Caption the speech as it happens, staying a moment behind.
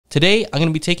Today, I'm going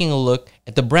to be taking a look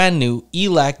at the brand new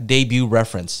ELAC debut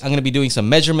reference. I'm going to be doing some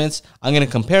measurements. I'm going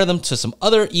to compare them to some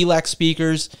other ELAC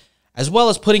speakers, as well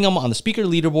as putting them on the speaker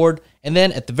leaderboard. And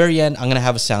then at the very end, I'm going to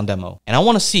have a sound demo. And I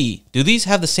want to see, do these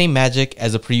have the same magic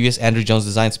as the previous Andrew Jones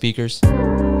design speakers?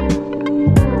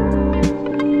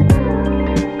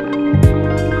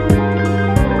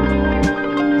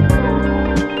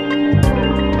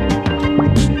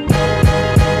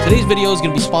 Today's video is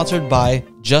going to be sponsored by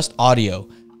Just Audio.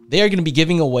 They are going to be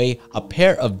giving away a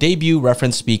pair of debut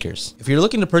reference speakers. If you're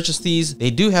looking to purchase these, they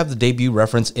do have the debut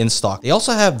reference in stock. They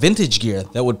also have vintage gear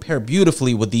that would pair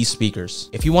beautifully with these speakers.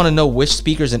 If you want to know which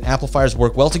speakers and amplifiers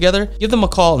work well together, give them a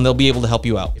call and they'll be able to help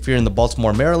you out. If you're in the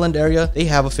Baltimore, Maryland area, they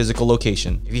have a physical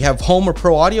location. If you have home or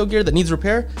pro audio gear that needs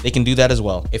repair, they can do that as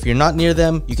well. If you're not near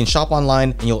them, you can shop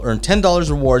online and you'll earn $10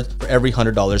 rewards for every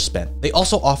 $100 spent. They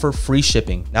also offer free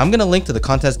shipping. Now I'm going to link to the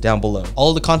contest down below. All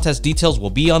of the contest details will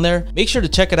be on there. Make sure to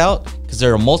check it out because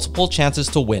there are multiple chances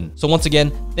to win. So once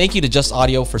again, thank you to Just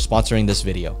Audio for sponsoring this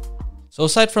video. So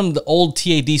aside from the old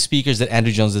TAD speakers that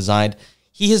Andrew Jones designed,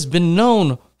 he has been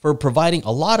known for providing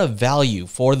a lot of value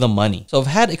for the money. So I've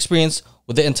had experience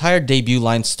with the entire debut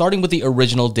line, starting with the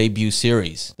original debut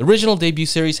series. The original debut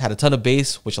series had a ton of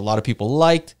bass, which a lot of people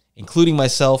liked, including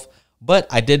myself, but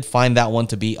I did find that one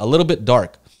to be a little bit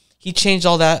dark. He changed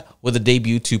all that with the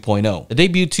debut 2.0. The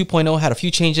debut 2.0 had a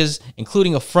few changes,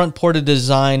 including a front ported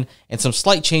design and some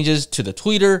slight changes to the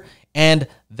tweeter, and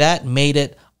that made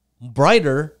it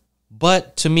brighter.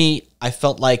 But to me, I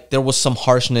felt like there was some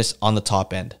harshness on the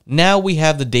top end. Now we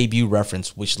have the debut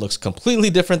reference, which looks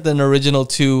completely different than the original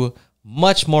 2,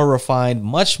 much more refined,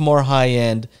 much more high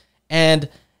end, and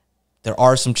there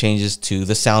are some changes to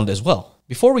the sound as well.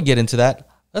 Before we get into that,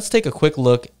 let's take a quick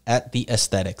look at the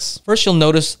aesthetics. First, you'll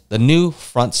notice the new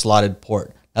front slotted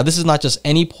port. Now, this is not just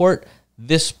any port.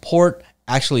 This port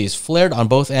actually is flared on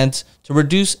both ends to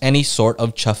reduce any sort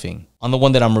of chuffing. On the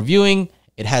one that I'm reviewing,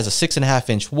 it has a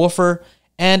 6.5-inch woofer,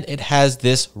 and it has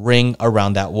this ring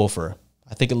around that woofer.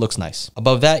 I think it looks nice.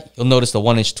 Above that, you'll notice the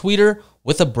 1-inch tweeter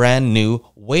with a brand new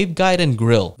waveguide and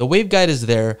grill. The waveguide is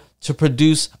there to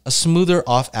produce a smoother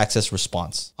off-axis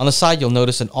response. On the side, you'll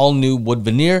notice an all-new wood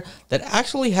veneer that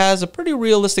actually has a pretty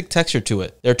realistic texture to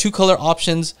it. There are 2 color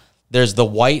options. There's the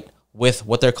white with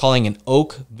what they're calling an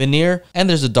oak veneer, and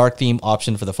there's a dark theme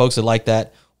option for the folks that like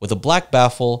that with a black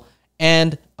baffle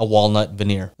and a walnut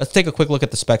veneer. Let's take a quick look at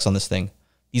the specs on this thing.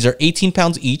 These are 18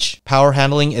 pounds each. Power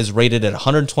handling is rated at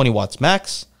 120 watts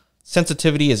max.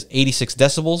 Sensitivity is 86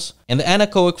 decibels, and the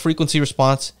anechoic frequency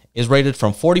response is rated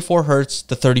from 44 Hz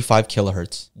to 35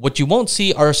 kilohertz. What you won't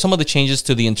see are some of the changes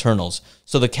to the internals.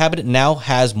 So the cabinet now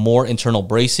has more internal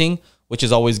bracing, which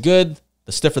is always good.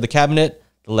 The stiffer the cabinet,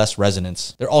 the less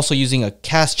resonance. They're also using a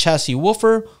cast chassis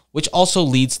woofer, which also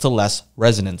leads to less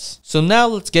resonance. So now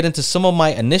let's get into some of my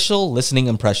initial listening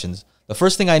impressions. The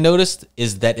first thing I noticed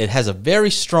is that it has a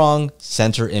very strong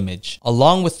center image.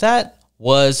 Along with that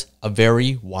was a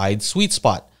very wide sweet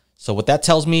spot. So what that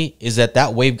tells me is that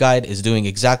that waveguide is doing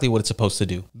exactly what it's supposed to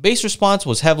do. Bass response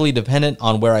was heavily dependent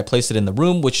on where I placed it in the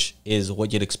room, which is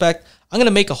what you'd expect. I'm going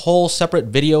to make a whole separate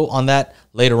video on that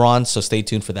later on, so stay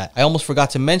tuned for that. I almost forgot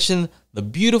to mention the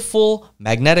beautiful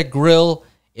magnetic grille.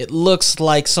 It looks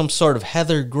like some sort of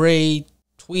heather gray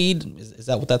tweed. Is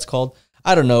that what that's called?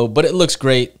 I don't know, but it looks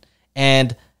great.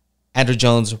 And Andrew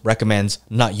Jones recommends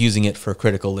not using it for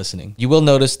critical listening. You will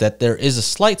notice that there is a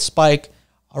slight spike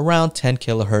around 10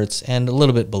 kilohertz and a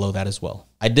little bit below that as well.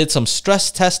 I did some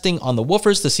stress testing on the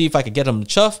woofers to see if I could get them to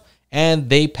chuff, and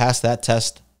they passed that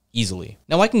test easily.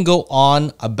 Now I can go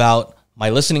on about my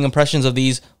listening impressions of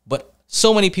these, but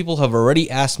so many people have already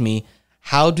asked me,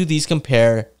 how do these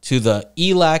compare to the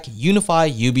ELAC uni-fi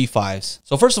UB5s?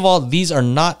 So first of all, these are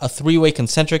not a 3-way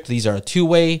concentric. These are a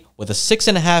 2-way with a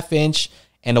 6.5-inch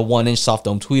and a 1-inch soft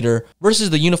dome tweeter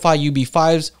versus the uni-fi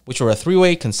UB5s, which were a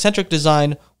 3-way concentric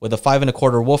design with a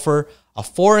 5.25 woofer, a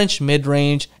 4-inch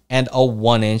mid-range, and a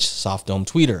 1-inch soft dome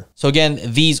tweeter. So again,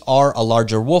 these are a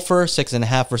larger woofer,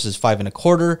 6.5 versus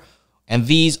 5.25, and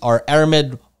these are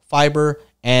aramid fiber,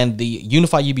 and the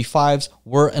uni-fi UB5s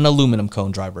were an aluminum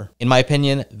cone driver. In my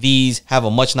opinion, these have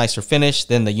a much nicer finish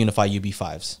than the uni-fi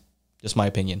UB5s. Just my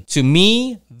opinion. To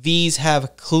me, these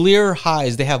have clear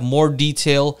highs. They have more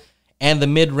detail, and the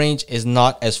mid-range is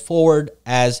not as forward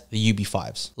as the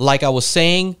UB5s. Like I was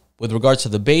saying, with regards to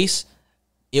the bass,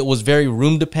 it was very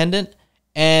room dependent,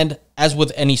 and as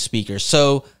with any speaker.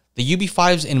 So the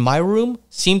UB5s in my room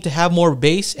seem to have more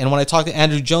bass, and when I talked to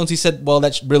Andrew Jones, he said, well,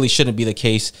 that really shouldn't be the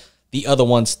case. The other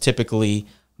ones typically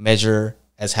measure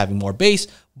as having more bass,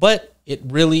 but it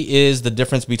really is the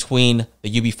difference between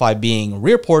the UB5 being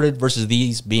rear ported versus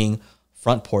these being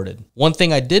front ported. One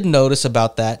thing I did notice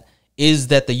about that is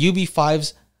that the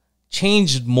UB5s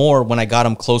changed more when I got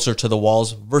them closer to the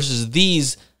walls versus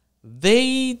these.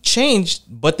 They changed,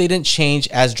 but they didn't change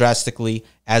as drastically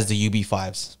as the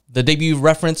UB5s. The debut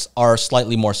reference are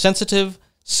slightly more sensitive,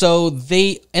 so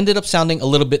they ended up sounding a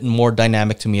little bit more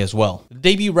dynamic to me as well. The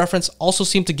debut reference also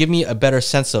seemed to give me a better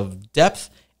sense of depth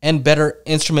and better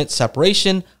instrument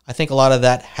separation. I think a lot of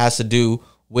that has to do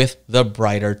with the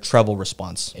brighter treble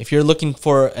response. If you're looking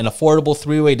for an affordable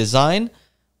three-way design,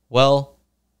 well,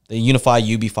 the uni-fi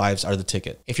UB5s are the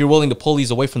ticket. If you're willing to pull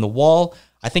these away from the wall,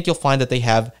 I think you'll find that they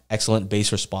have excellent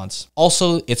bass response.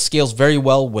 Also, it scales very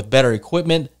well with better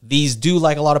equipment. These do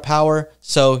like a lot of power,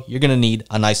 so you're gonna need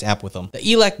a nice amp with them. The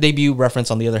ELAC debut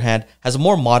reference, on the other hand, has a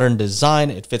more modern design.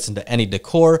 It fits into any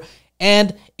decor,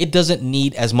 and it doesn't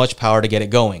need as much power to get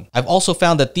it going. I've also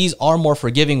found that these are more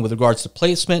forgiving with regards to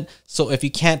placement, so if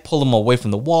you can't pull them away from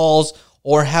the walls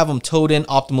or have them towed in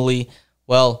optimally,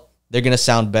 well, they're gonna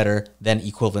sound better than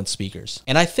equivalent speakers.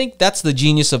 And I think that's the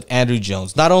genius of Andrew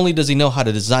Jones. Not only does he know how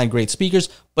to design great speakers,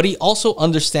 but he also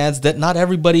understands that not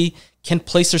everybody can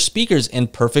place their speakers in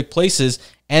perfect places,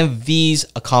 and these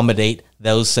accommodate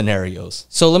those scenarios.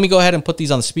 So let me go ahead and put these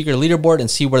on the speaker leaderboard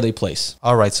and see where they place.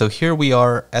 All right, so here we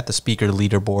are at the speaker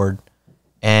leaderboard,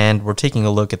 and we're taking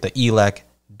a look at the ELAC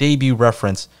debut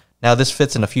reference. Now this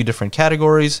fits in a few different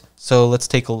categories, so let's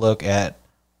take a look at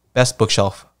best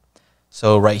bookshelf.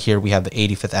 So right here we have the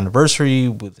 85th anniversary,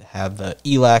 we have the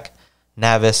ELAC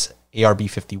Navis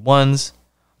ARB51s,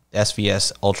 the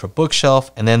SVS Ultra Bookshelf,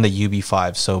 and then the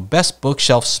UB5. So best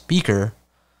bookshelf speaker,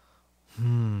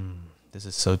 this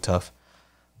is so tough.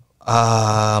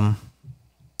 Are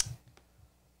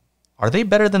they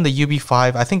better than the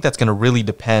UB5? I think that's going to really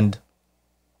depend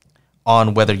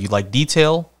on whether you like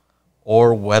detail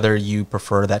or whether you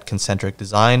prefer that concentric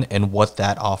design and what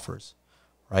that offers.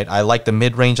 Right, I like the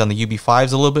mid-range on the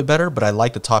UB5s a little bit better, but I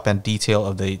like the top-end detail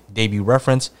of the debut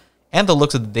reference and the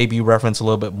looks of the debut reference a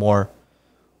little bit more.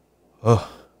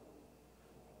 Oh,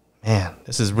 man,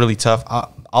 this is really tough.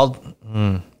 I'll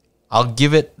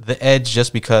give it the edge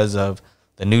just because of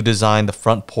the new design, the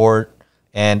front port,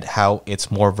 and how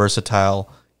it's more versatile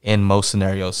in most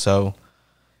scenarios. So,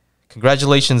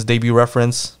 congratulations, debut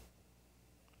reference.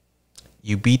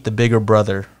 You beat the bigger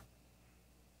brother.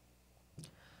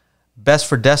 Best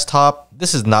for desktop,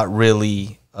 this is not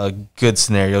really a good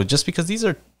scenario just because these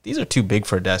are too big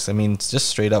for a desk. I mean, it's just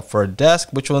straight up for a desk.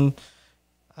 Which one?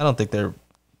 I don't think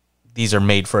these are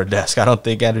made for a desk. I don't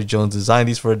think Andrew Jones designed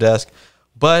these for a desk.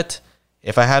 But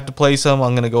if I had to place them,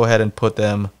 I'm going to go ahead and put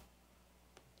them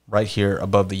right here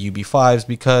above the UB5s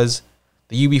because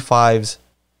the UB5s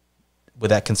with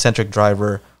that concentric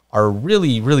driver are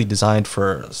really, really designed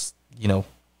for, you know,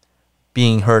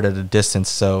 being heard at a distance.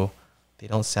 So they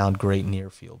don't sound great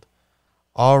near field.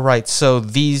 All right, so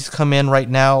these come in right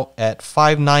now at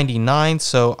 $599.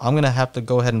 So I'm going to have to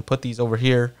go ahead and put these over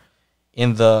here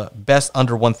in the best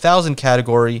under 1,000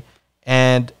 category.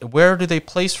 And where do they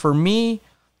place for me?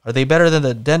 Are they better than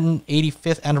the Denton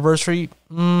 85th anniversary?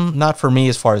 Not for me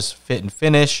as far as fit and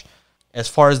finish. As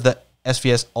far as the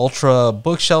SVS Ultra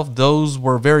Bookshelf, those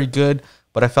were very good,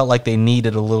 but I felt like they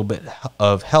needed a little bit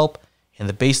of help in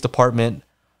the bass department.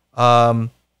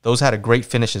 Those had a great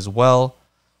finish as well.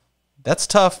 That's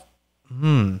tough.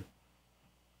 That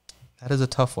is a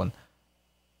tough one.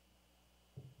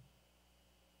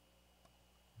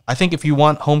 I think if you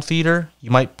want home theater, you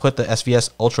might put the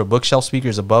SVS Ultra Bookshelf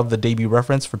speakers above the debut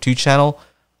reference for 2-channel.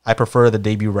 I prefer the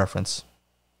debut reference.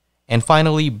 And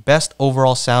finally, best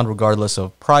overall sound regardless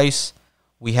of price.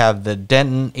 We have the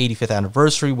Denton 85th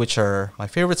anniversary, which are my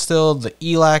favorite still. The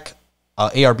ELAC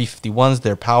ARB51s,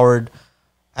 they're powered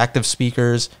active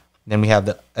speakers. Then we have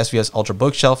the SVS Ultra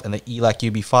Bookshelf and the ELAC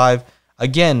UB5.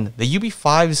 Again, the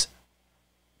UB5s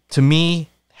to me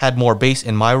had more bass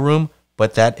in my room,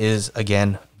 but that is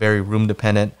again very room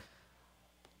dependent.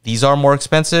 These are more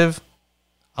expensive.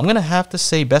 I'm gonna have to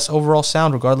say best overall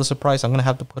sound regardless of price. I'm gonna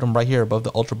have to put them right here above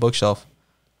the Ultra Bookshelf.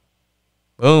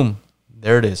 Boom,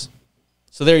 there it is.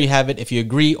 So there you have it. If you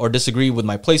agree or disagree with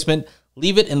my placement,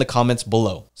 leave it in the comments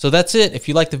below. So that's it. If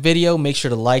you liked the video, make sure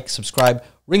to like, subscribe,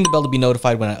 ring the bell to be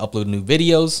notified when I upload new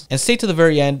videos, and stay to the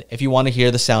very end if you want to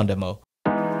hear the sound demo.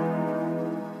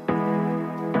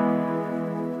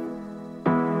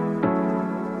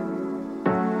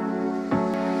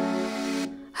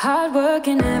 Hard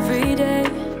working every day,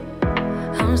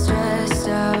 I'm stressed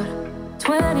out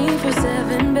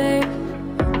 24/7, babe.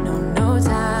 No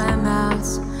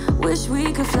timeouts, wish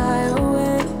we could fly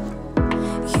away.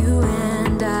 You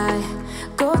and I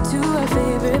go to our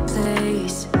favorite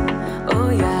place.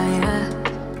 Oh yeah,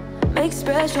 make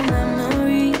special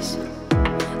memories.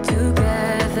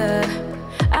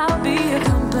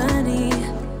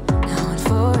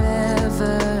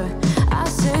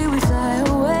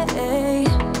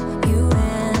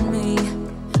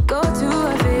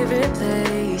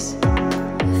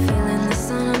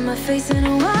 facing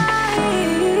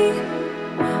Hawaii.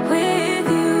 With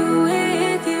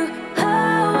you,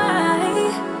 Hawaii.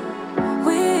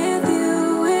 With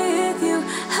you,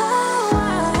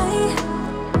 Hawaii.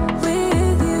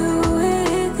 With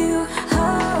you,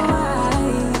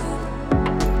 Hawaii.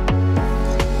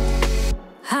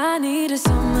 I need a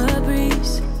summer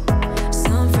breeze,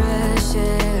 some fresh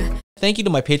air. Thank you to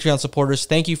my Patreon supporters.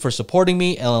 Thank you for supporting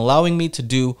me and allowing me to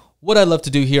do what I love to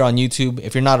do here on YouTube.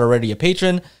 If you're not already a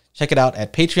patron, check it out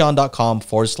at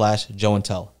patreon.com/Joe and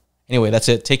Tell. Anyway, that's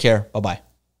it. Take care. Bye-bye.